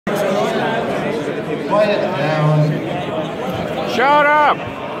Quiet down. Shut up!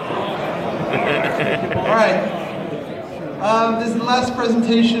 Alright. This is the last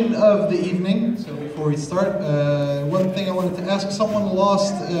presentation of the evening, so before we start, one thing I wanted to ask, someone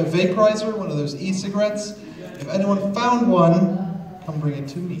lost a vaporizer, one of those e-cigarettes. If anyone found one, come bring it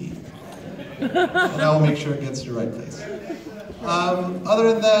to me. And I'll make sure it gets to the right place.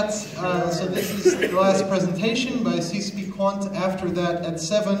 Other than that, so this is the last presentation by CCP Quant. After that, at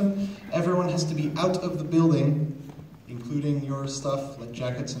 7, everyone has to be out of the building, including your stuff, like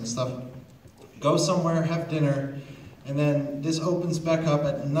jackets and stuff. Go somewhere, have dinner, and then this opens back up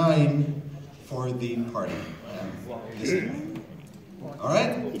at 9 for the party.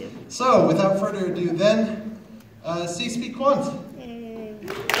 Alright? So, without further ado then, CCP Quant.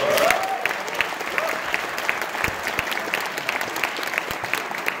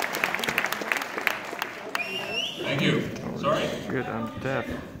 Thank you. Sorry? Good, I'm deaf.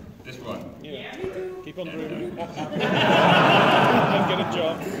 This one. Yeah. Keep on doing it. And get a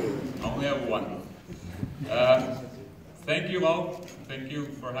job. I only have one. Thank you all. Thank you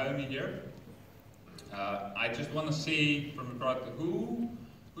for having me here. I just want to see from the crowd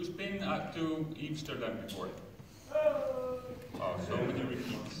who's been to Amsterdam before? Oh, so many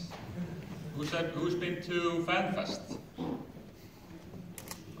repeats. Who's been to FanFest?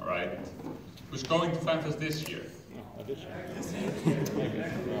 All right. Who's going to FanFest this year?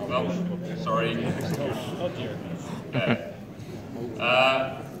 Well, sorry. Not here.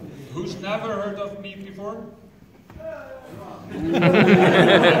 Who's never heard of me before?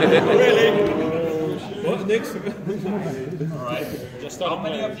 Really? What next? All right. How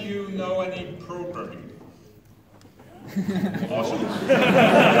many of you know any programming? Awesome.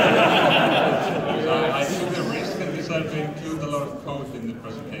 I took the risk and decided to include a lot of code in the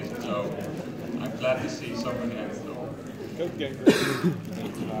presentation, so I'm glad to see so many hands though. Code gang.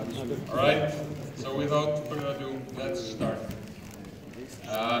 All right. So without further ado, let's start.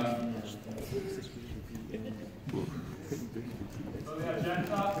 So the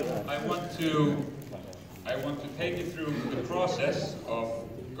agenda, I want to take you through the process of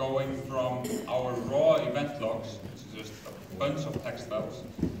going from our raw event logs, which is just a bunch of text files,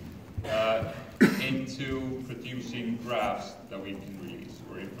 into producing graphs that we can release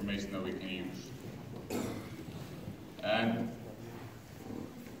or information that we can use. And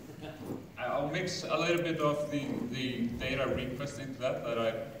I'll mix a little bit of the data requests into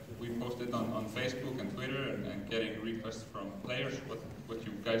that we posted on Facebook and Twitter and getting requests from players what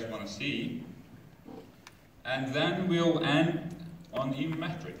you guys want to see. And then we'll end on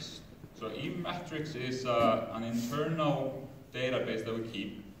eMetrics. So eMetrics is an internal database that we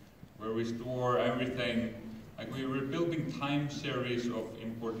keep where we store everything. Like we're building time series of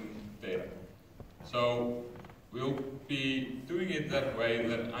important data. So we'll be doing it that way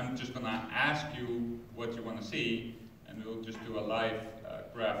that I'm just going to ask you what you want to see, and we'll just do a live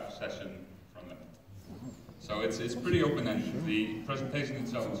graph session from that. So it's pretty open-ended. The presentation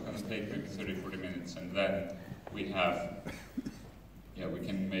itself is going to take maybe 30-40 minutes, and then we can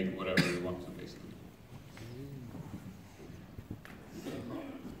make whatever we want to, basically.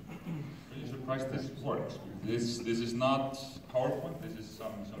 Pretty surprised this works. This is not PowerPoint. This is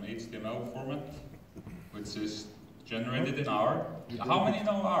some HTML format, which is generated in R. How many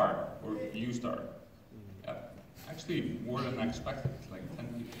know R or used R? Yeah, actually more than I expected, like 10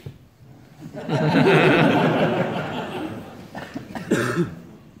 people.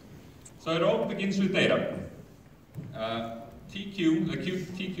 So it all begins with data. TQ, the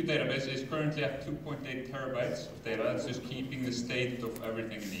TQ database is currently at 2.8 terabytes of data. It's just keeping the state of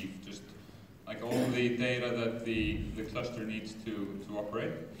everything in Eve, just like all the data that the cluster needs to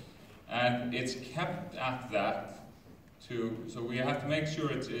operate. And it's kept at that so we have to make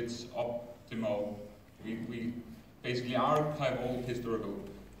sure it's optimal. We basically archive all historical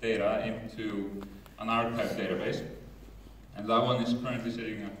data into an archive database. And that one is currently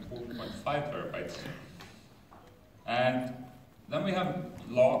sitting at 4.5 terabytes. And then we have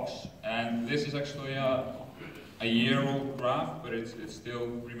logs, and this is actually a year-old graph, but it still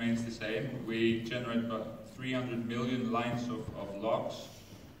remains the same. We generate about 300 million lines of logs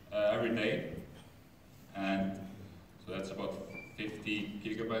every day, and so that's about 50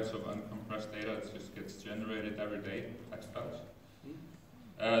 gigabytes of uncompressed data. It just gets generated every day, text files.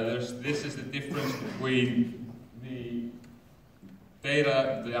 This is the difference between the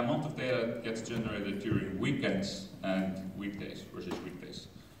amount of data that gets generated during weekends and weekdays versus weekdays.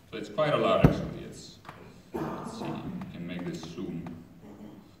 So it's quite a lot actually. Let's see, we can make this zoom.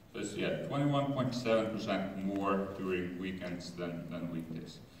 So it's 21.7% more during weekends than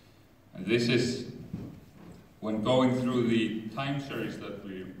weekdays. And this is when going through the time series that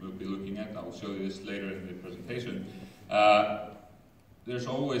we will be looking at, I will show you this later in the presentation, there's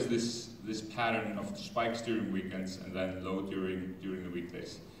always this pattern of spikes during weekends and then low during the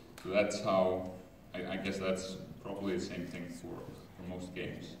weekdays. So that's how, I guess that's probably the same thing for most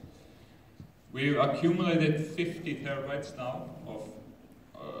games. We've accumulated 50 terabytes now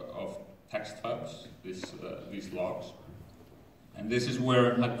of text files, these logs. And this is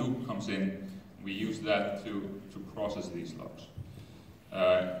where Hadoop comes in. We use that to process these logs.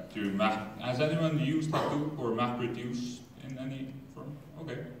 Has anyone used Hadoop or MapReduce in any form?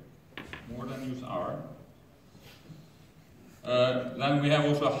 Okay, more than use R. Then we have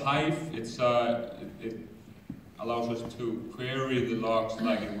also Hive. It allows us to query the logs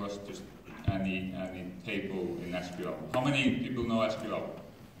like it was just any table in SQL. How many people know SQL?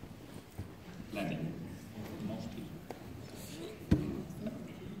 Plenty. Most people.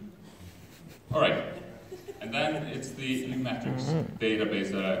 All right. And then it's the metrics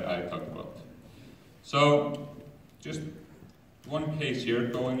database that I talked about. So just one case here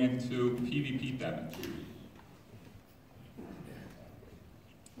going into PvP damage.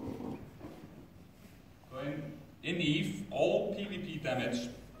 So in EVE, all PvP damage,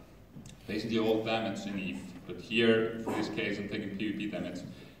 basically all damage in EVE, but here, for this case, I'm taking PvP damage.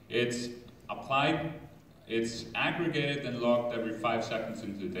 It's applied, it's aggregated and logged every 5 seconds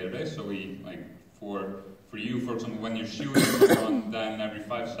into the database. So we, like, for you, for example, when you're shooting someone, then every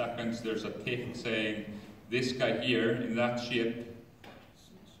 5 seconds there's a tick saying, this guy here in that ship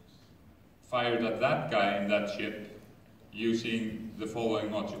fired at that guy in that ship using the following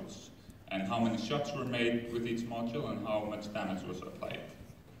modules, and how many shots were made with each module and how much damage was applied.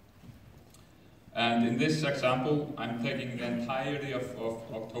 And in this example, I'm taking the entirety of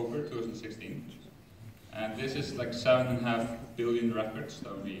October 2016, and this is like 7.5 billion records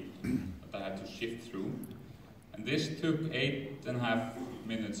that I had to shift through. And this took 8.5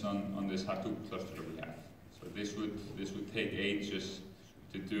 minutes on this Hadoop cluster that we have. So this would take ages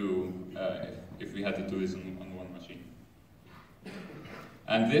to do if we had to do this on one machine.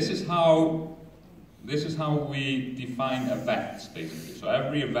 And this is how we define events, basically. So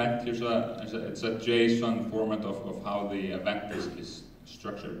every event, it's a JSON format of how the event is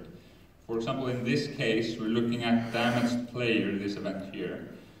structured. For example, in this case, we're looking at damaged player, this event here,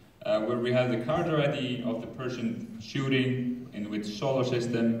 where we have the character ID of the person shooting in which solar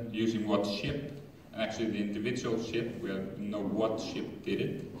system, using what ship, and actually the individual ship, we know what ship did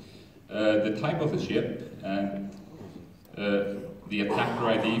it, the type of the ship, and the attacker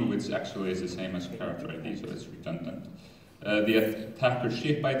ID, which actually is the same as character ID, so it's redundant. The attacker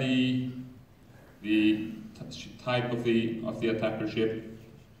ship ID, the type of the attacker ship,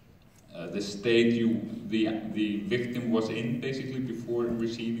 the state the victim was in, basically, before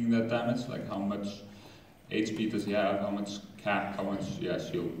receiving that damage, like how much HP does he have, how much cap, how much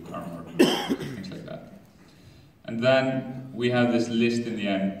shield armor, things like that. And then we have this list in the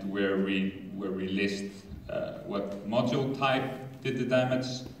end where we list what module type did the damage,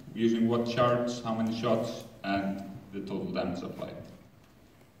 using what charts, how many shots, and the total damage applied.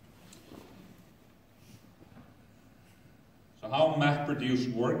 So how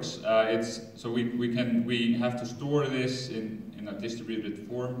MapReduce works, we have to store this in a distributed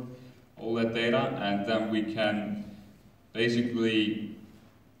form, all that data, and then we can basically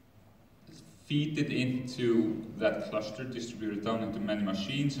feed it into that cluster, distributed down into many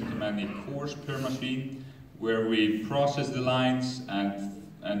machines, into many cores per machine, where we process the lines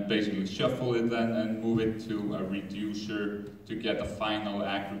and basically shuffle it then and move it to a reducer to get a final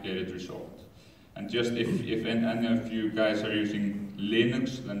aggregated result. And just if any of you guys are using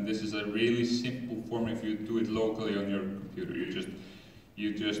Linux, then this is a really simple form. If you do it locally on your computer,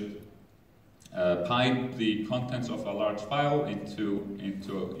 you just pipe the contents of a large file into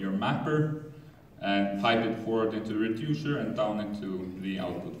your mapper and pipe it forward into the reducer and down into the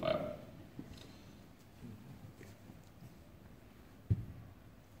output file.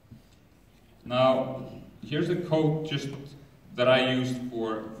 Now, here's the code just that I used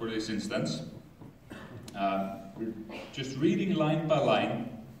for this instance. We're just reading line by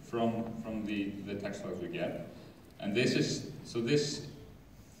line from the text files we get, and this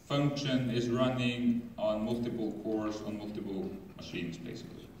function is running on multiple cores on multiple machines,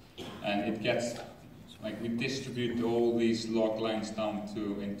 basically, and it gets, like, we distribute all these log lines down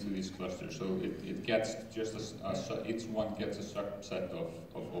into these clusters, so it gets just each one gets a subset of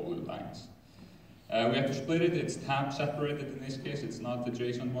all the lines. We have to split it. It's tab separated in this case. It's not the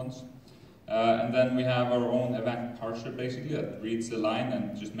JSON ones. And then we have our own event parser, basically, that reads the line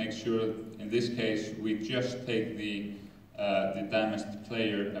and just makes sure, in this case, we just take the damaged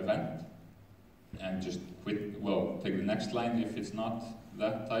player event. and just take the next line if it's not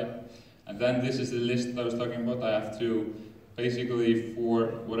that type. And then this is the list that I was talking about. I have to basically, for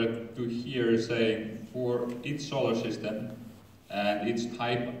what I do here is saying for each solar system and each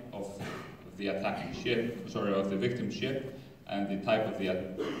type of the attacking ship, of the victim ship, and the type of the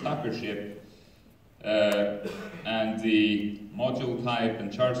attacker ship, and the module type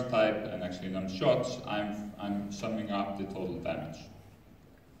and charge type, and actually none shots, I'm summing up the total damage.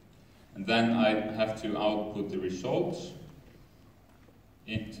 And then I have to output the results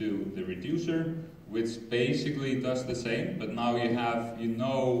into the reducer, which basically does the same, but now you have,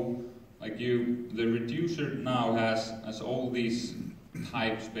 the reducer now has all these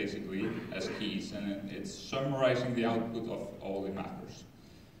types basically as keys, and it's summarizing the output of all the mappers.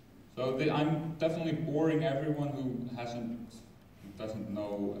 So I'm definitely boring everyone who doesn't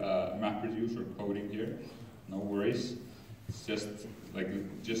know map reducer coding here. No worries. It's just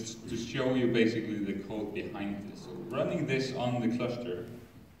to show you basically the code behind this. So running this on the cluster,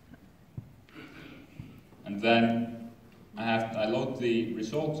 and then I load the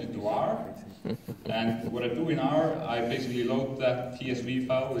results into R. And what I do in R, I basically load that TSV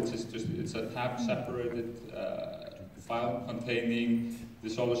file, which is it's a tab separated file containing the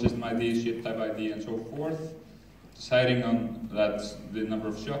solar system ID, ship type ID, and so forth. Deciding on that the number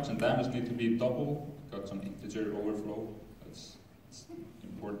of shots and damage need to be double. Got some integer overflow. That's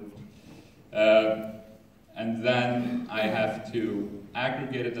important. And then I have to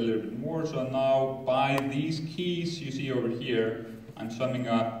aggregate it a little bit more. So now by these keys you see over here, I'm summing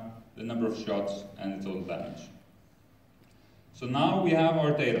up the number of shots and the total damage. So now we have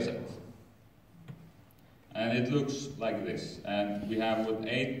our data set. And it looks like this. And we have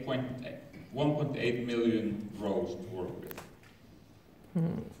 1.8 million rows to work with.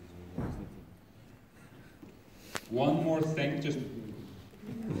 One more thing, just...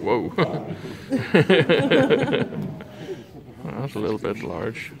 Whoa. That's a little bit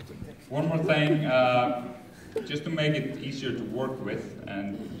large. One more thing, just to make it easier to work with,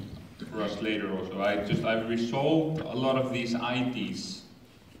 and for us later also, I've resolved a lot of these IDs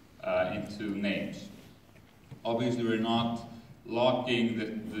into names. Obviously we're not locking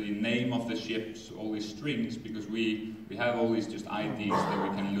the name of the ships, all these strings, because we have all these just IDs that we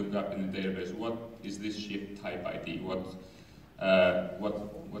can look up in the database. What is this ship type ID? What's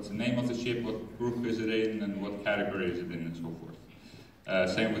the name of the ship? What group is it in? And what category is it in? And so forth.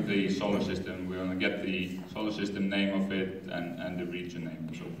 Same with the solar system. We want to get the solar system name of it and the region name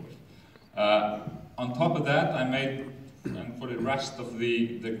and so forth. On top of that, I made, and for the rest of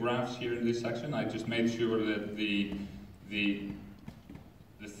the graphs here in this section, I just made sure that the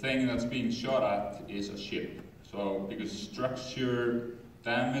thing that's being shot at is a ship. So, because structure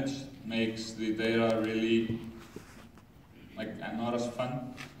damage makes the data really not as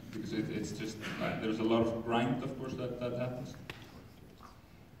fun, because it's just there's a lot of grind, of course, that happens.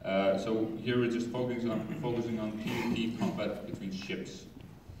 So here we're just focusing on PvP combat between ships.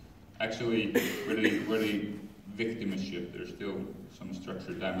 Actually, where the victim is ship, there's still some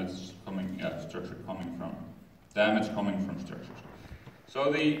structure damage coming from structures.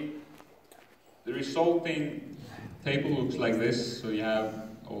 So the resulting table looks like this. So you have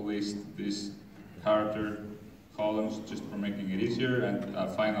all these character columns just for making it easier, and a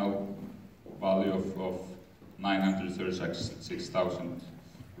final value of 936,000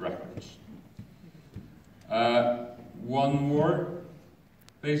 records. One more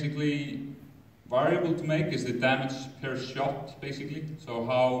basically variable to make is the damage per shot, basically. So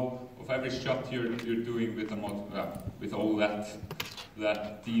how of every shot you're doing with with all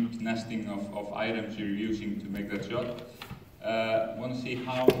that deep nesting of items you're using to make that shot. Want to see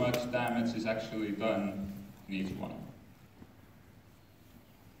how much damage is actually done in each one.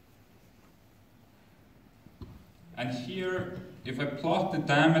 And here, if I plot the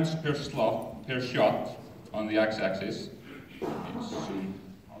damage per shot on the x-axis,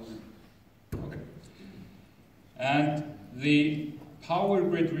 okay, and the power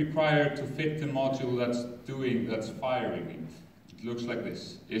grid required to fit the module that's firing it, it looks like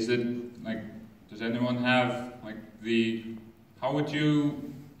this. Is it does anyone have how would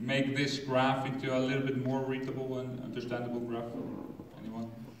you make this graph into a little bit more readable and understandable graph?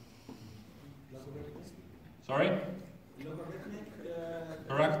 Anyone? Sorry?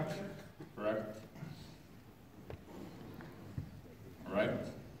 Correct. All right.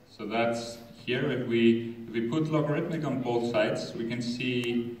 So that's here. If we put logarithmic on both sides, we can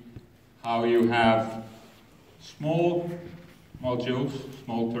see how you have small modules,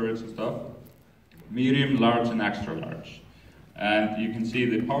 small turrets and stuff, medium, large, and extra large. And you can see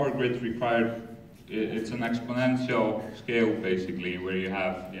the power grid required it's an exponential scale basically, where you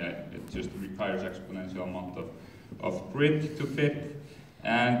have, it just requires exponential amount of grid to fit,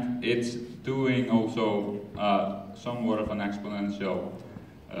 and it's doing also somewhat of an exponential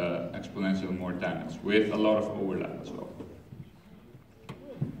more damage with a lot of overlap as well.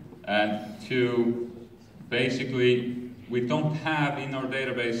 And to basically, we don't have in our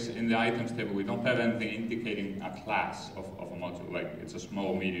database, in the items table, we don't have anything indicating a class of a module, like it's a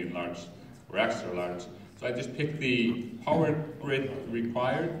small, medium, large, or extra large. So I just picked the power grid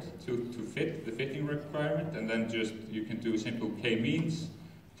required to fit the fitting requirement, and then just you can do simple k-means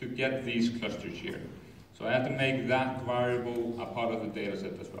to get these clusters here. So I have to make that variable a part of the data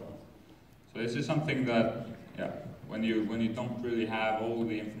set as well. So this is something that, when you don't really have all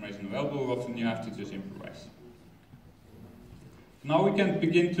the information available, often you have to just improvise. Now we can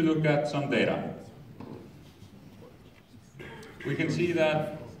begin to look at some data. We can see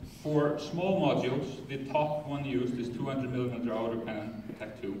that for small modules, the top one used is 200mm autocannon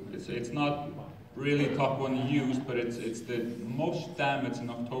Tech 2. It's not really top one used, but it's the most damage in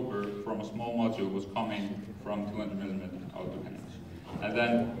October from a small module was coming from 200mm autocannons. And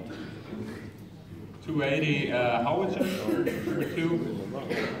then 280 howitzers for 2.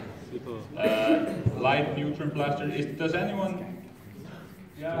 Light neutron blaster. Does anyone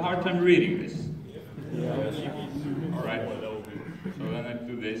have a hard time reading this? All right. So then I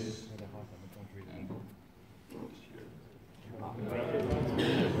do this. And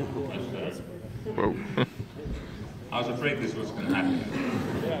Whoa. I was afraid this was going to happen.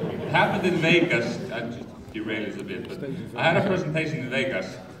 It happened in Vegas. I just derailed it a bit, but I had a presentation in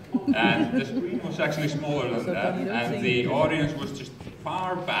Vegas, and the screen was actually smaller than that, and the audience was just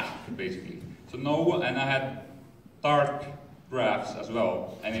far back, basically. So and I had dark graphs as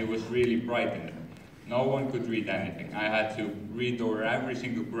well, and it was really bright in there. No one could read anything. I had to read over every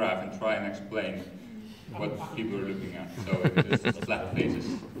single graph and try and explain what people are looking at. So it was just flat faces.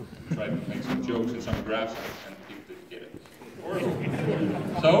 Try to make some jokes and some graphs, and people didn't get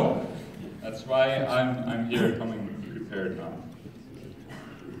it. So that's why I'm here coming prepared now.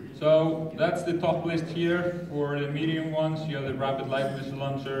 So that's the top list here. For the medium ones, you have the rapid light missile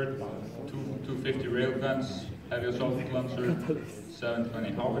launcher, 250 railguns, heavy assault launcher,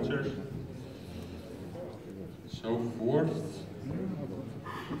 720 howitzers, so forth.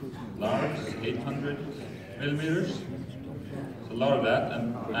 Large 800mm. So a lot of that,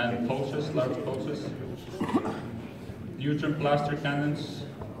 and pulses, large pulses. Neutron blaster cannons.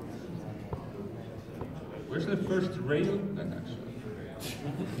 Where's the first railgun actually?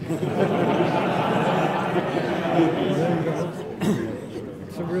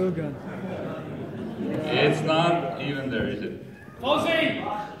 It's a real gun. It's not even there, is it? Closing!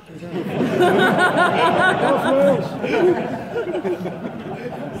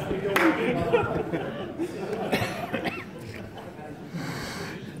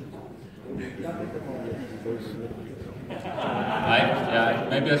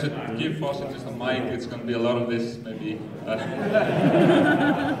 Maybe I should give Fawcett just a mic. It's going to be a lot of this, maybe.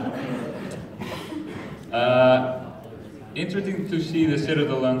 Interesting to see the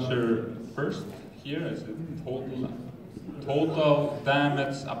Citadel launcher first. Here is the total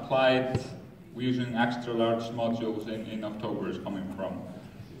damage applied using extra large modules in October is coming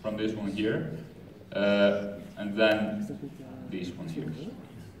from this one here, and then these ones here.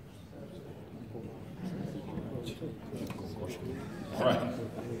 All right,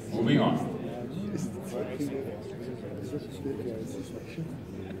 moving on.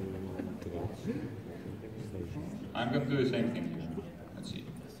 I'm going to do the same thing here. Let's see.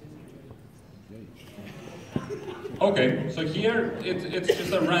 Okay, so here it's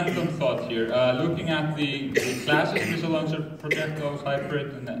just a random thought here. Looking at the classes, missile launcher, projectiles,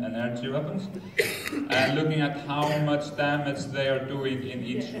 hybrid, and energy weapons, and looking at how much damage they are doing in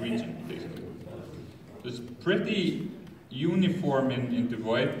each region, basically. It's pretty uniform in the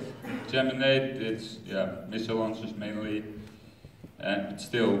void. Geminate, it's missile launchers mainly, and it's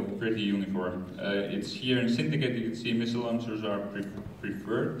still pretty uniform. It's here in Syndicate, you can see missile launchers are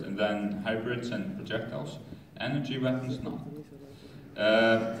preferred, and then hybrids and projectiles. Energy weapons, not.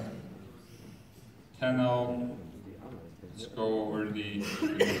 Tenel, let's go over the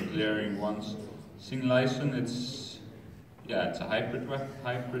glaring ones. Singlison, it's a hybrid weapon,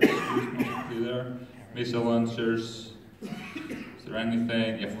 hybrid used mostly there. Missile launchers, is there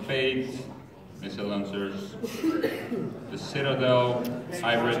anything? Fate, missile launchers. The Citadel,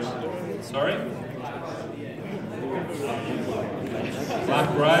 hybrids. Sorry? Black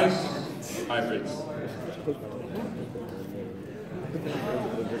Rise, hybrids.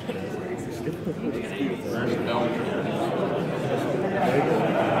 Where's Bell?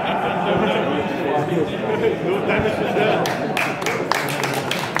 No damage is there.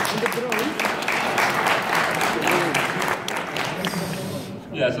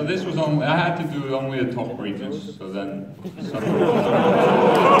 Yeah, so this was only, I had to do only the top regions, so then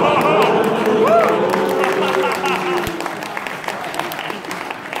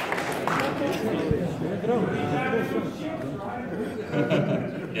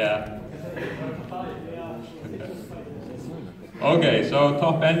yeah. Okay, so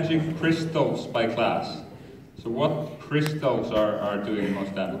top engine crystals by class. So what crystals are doing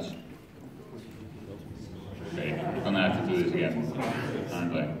most damage? Okay, we're gonna have to do this again,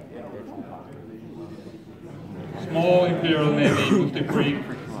 aren't I? Small Imperial Navy, multi-freak,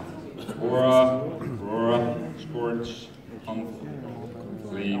 Aurora, Scorch, Hunt,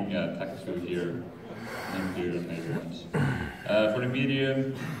 Gleam, yeah, Tech 2 here, and Imperial Navy ones. For the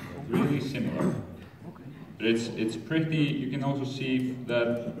medium, really similar. But it's pretty, you can also see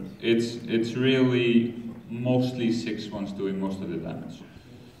that it's really mostly 6 ones doing most of the damage.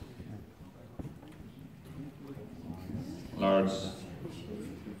 Large,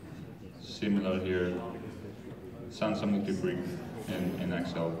 similar here. Sansa multi-freak in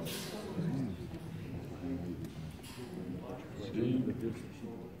Excel. See?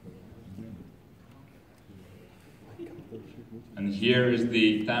 And here is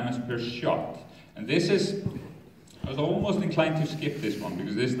the damage per shot. And this is, I was almost inclined to skip this one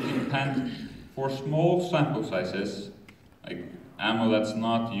because this depends, for small sample sizes, like ammo that's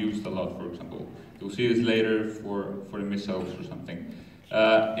not used a lot, for example. You'll see this later for the missiles or something.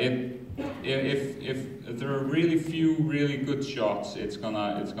 If there are really few really good shots, it's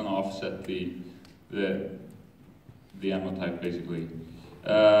gonna offset the ammo type basically.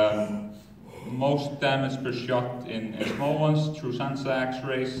 Most damage per shot in small ones through Sansa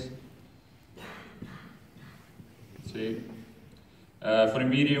X-rays. See, for the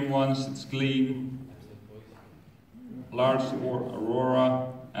medium ones, it's Gleam, large Aurora,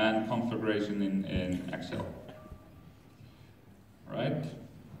 and conflagration in Excel. Right?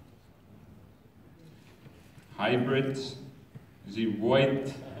 Hybrids, you see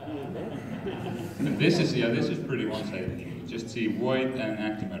Void. And this is pretty one-sided. You just see Void and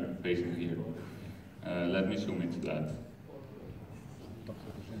antimatter basically here. Let me zoom into that.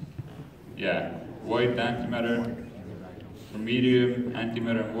 Yeah, Void, antimatter. For medium,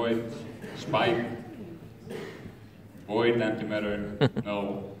 antimatter and Void. Spike. Void, antimatter,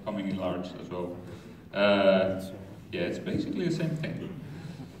 no, coming in large as well. Yeah, it's basically the same thing.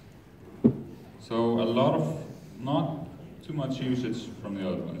 So a lot of, not too much usage from the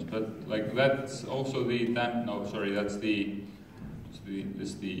other ones, but like that's also the let's see.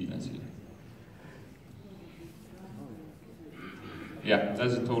 Yeah,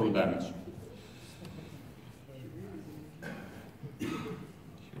 that's the total damage.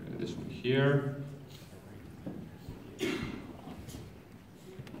 This one here.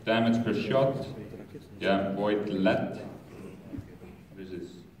 Damage per shot. Yeah, Void lead. What is this?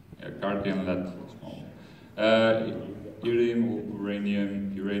 Yeah, Guardian lead. Small.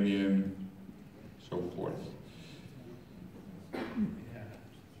 Uranium, so forth.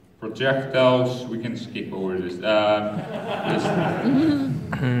 Projectiles, we can skip over this.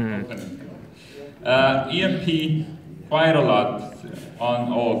 EMP, quite a lot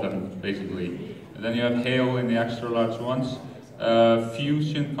on all of them, basically. And then you have hail in the extra large ones.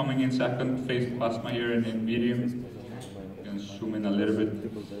 Fusion coming in second, phase plasma here in medium. You can zoom in a little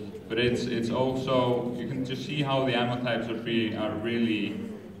bit, but it's also, you can just see how the ammo types are really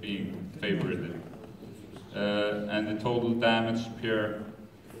being favored. And the total damage per,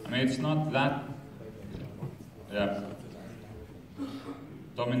 I mean, it's not that, yeah.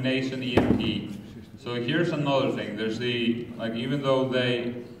 Domination EMP. So here's another thing. There's the, like, even though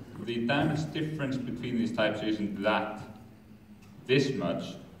the damage difference between these types isn't this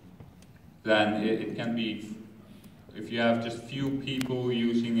much, then it can be, if you have just few people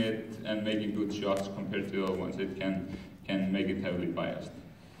using it and making good shots compared to the other ones, it can make it heavily biased.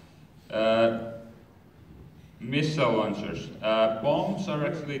 Missile launchers. Bombs are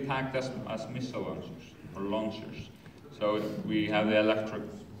actually tagged as missile launchers, or launchers. So we have the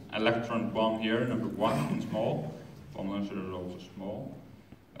electron bomb here, number 1 in small. Bomb launcher is also small.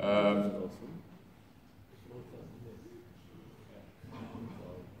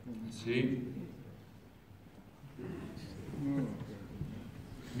 Let's see.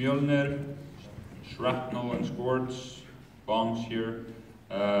 Mjolnir, shrapnel and squirts, bombs here.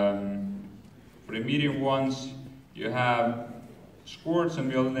 For the medium ones, you have squirts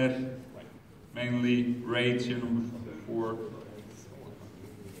and Mjolnir, mainly raids here, number 4.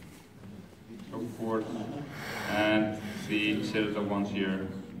 course, and the Citadel ones here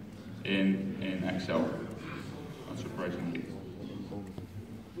in Excel, unsurprisingly.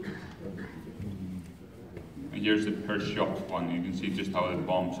 And here's the per shot one. You can see just how the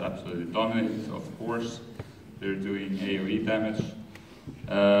bombs absolutely dominate. Of course, they're doing AoE damage.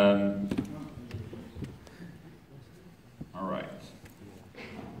 All right.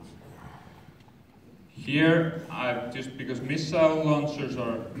 Here, just because missile launchers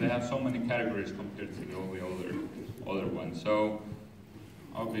they have so many categories compared to all the other ones. So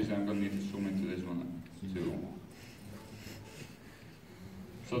obviously, I'm going to need to zoom into this one too.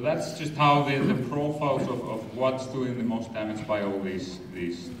 So that's just how the profiles of what's doing the most damage by all these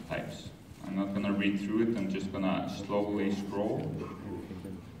types. I'm not going to read through it. I'm just going to slowly scroll.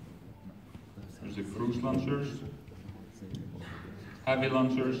 There's the cruise launchers, heavy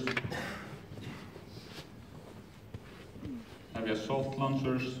launchers, heavy assault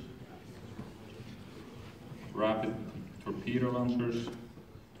launchers, rapid torpedo launchers.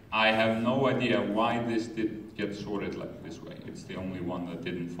 I have no idea why this did get sorted like this way. It's the only one that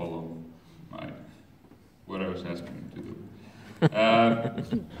didn't follow what I was asking it to do.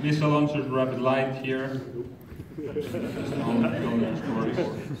 Missile launchers, rapid light here. Just all the stories.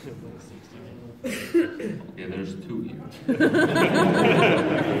 Okay, there's 2 here. 3.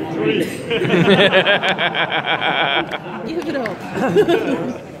 Give it up.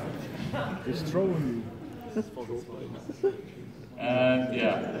 He's throwing you. And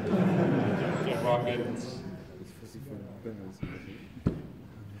yeah, rockets.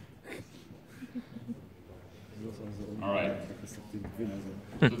 All right.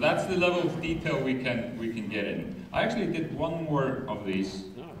 So that's the level of detail we can get in. I actually did one more of these.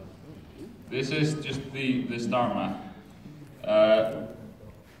 This is just the star map.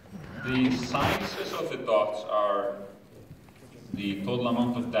 The sizes of the dots are the total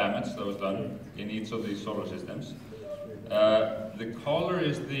amount of damage that was done in each of these solar systems. The color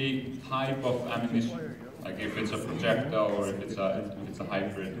is the type of ammunition, like if it's a projectile or if it's a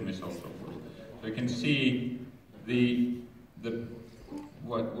hybrid missile, so forth. So you can see the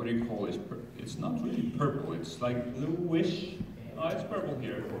what do you call this? It's not really purple. It's like bluish. Oh, it's purple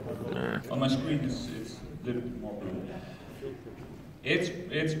here. On my screen, it's a little bit more blue.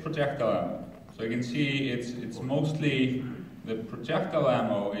 It's projectile ammo. So you can see it's mostly the projectile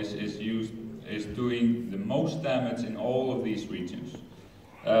ammo is doing the most damage in all of these regions.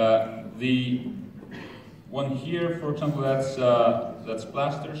 The one here, for example, that's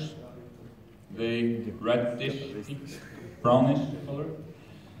blasters. The reddish, brownish color.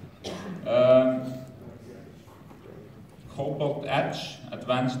 Cobalt Edge,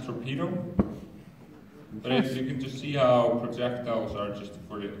 advanced torpedo. But you can just see how projectiles are just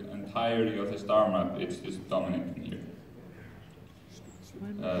for the entirety of the star map. It's just dominating here.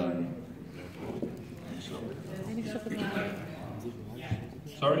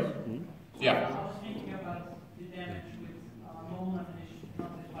 Sorry? Yeah.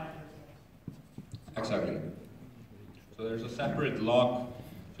 Exactly. So there's a separate log.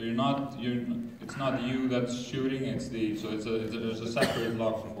 So it's not you that's shooting. There's a separate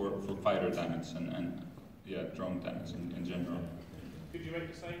log for fighter damage and drone damage in general. Could you make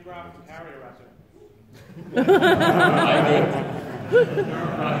the same graph to carrier at it? I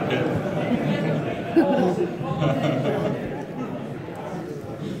could.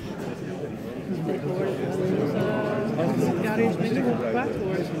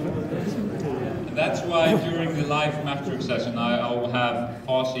 And that's why during the live matrix session I'll have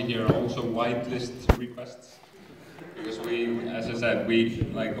Pasi here also whitelist requests. Because as I said,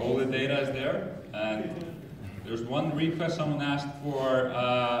 like all the data is there, and there's one request someone asked for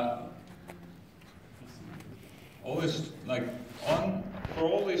all this, like for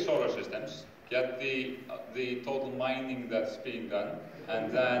all these solar systems, get the total mining that's being done,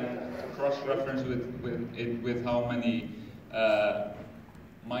 and then cross-reference with how many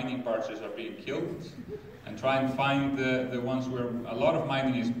mining parties are being killed, and try and find the ones where a lot of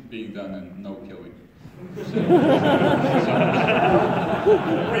mining is being done and no killing.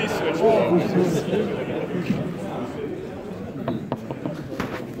 Research.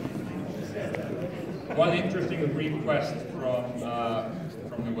 One interesting request from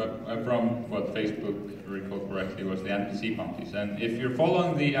the web, from what Facebook recalled correctly, was the NPC bounties. And if you're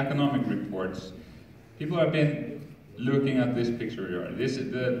following the economic reports, people have been looking at this picture here. This is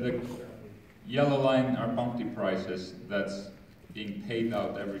the yellow line are bounty prices that's being paid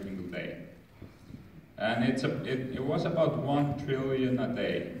out every single day. And it was about 1 trillion a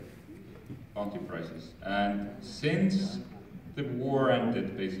day, bounty prices. And since the war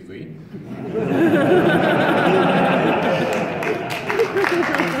ended, basically,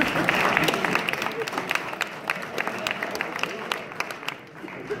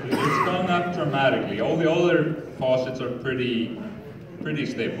 are pretty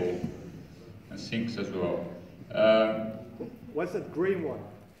stable, and sinks as well. What's that green one?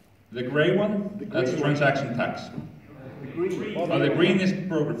 The gray one, that's transaction tax. The green. Oh, the green is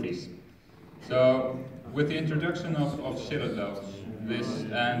broker fees. So with the introduction of Citadels,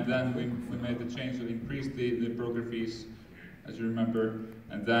 and then we made the change to increase the broker fees, as you remember,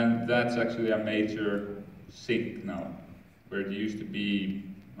 and then that's actually a major sink now, where it used to be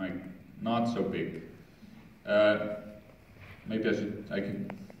like not so big. Maybe let's see.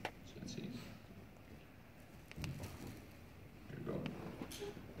 Here we go.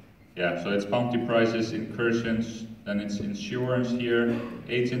 Yeah, so it's bounty prices, incursions, then it's insurance here,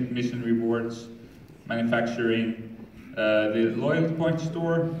 agent mission rewards, manufacturing, the loyalty point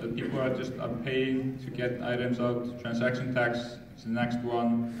store that people are paying to get items out, transaction tax is the next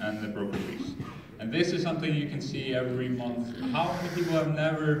one, and the broker fees. And this is something you can see every month. How many people have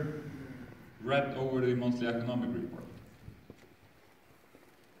never read over the monthly economic report?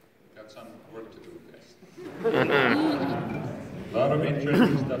 Got some work to do, guys. A lot of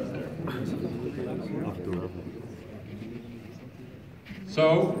interesting stuff there.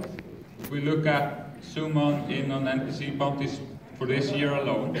 So, if we look at zoom in on NPC bounties for this year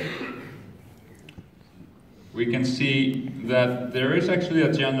alone, we can see that there is actually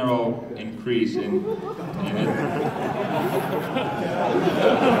a general increase in it.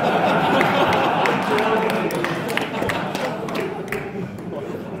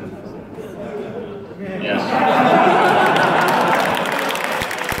 Yes.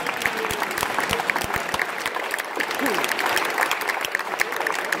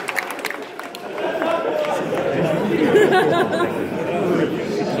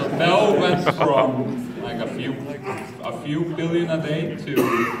 So Bell went from like a few billion a day to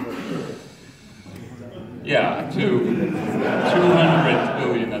 200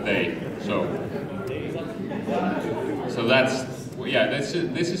 billion a day. So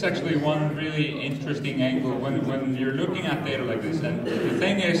this is actually one really interesting angle when you're looking at data like this. And the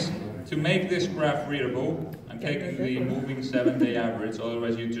thing is, to make this graph readable, I'm taking the moving 7-day average.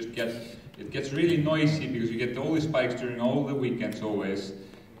 Otherwise, it gets really noisy because you get all the spikes during all the weekends always.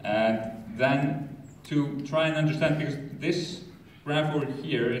 And then to try and understand, because this graph over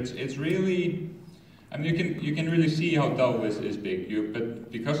here, it's really, I mean, you can really see how dull this is big, but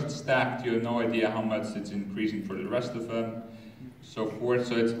because it's stacked, you have no idea how much it's increasing for the rest of them, so forth.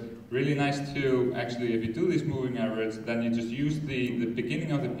 So it's really nice to actually, if you do this moving average, then you just use the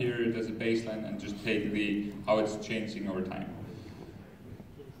beginning of the period as a baseline and just take how it's changing over time.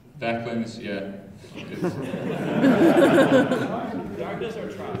 Declan is, yeah. Darkness or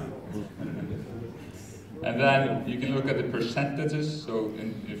trust? And then you can look at the percentages. So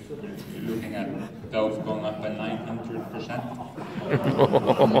if you're looking at Delft going up by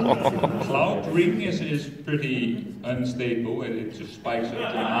 900%. Cloud Ring is pretty unstable. It just spikes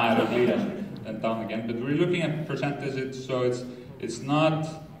up dramatically and down again. But we're looking at percentages, so it's not.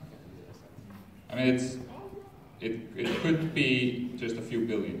 I mean, it could be just a few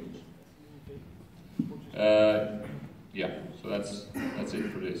billion. Yeah. So that's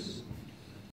it for this.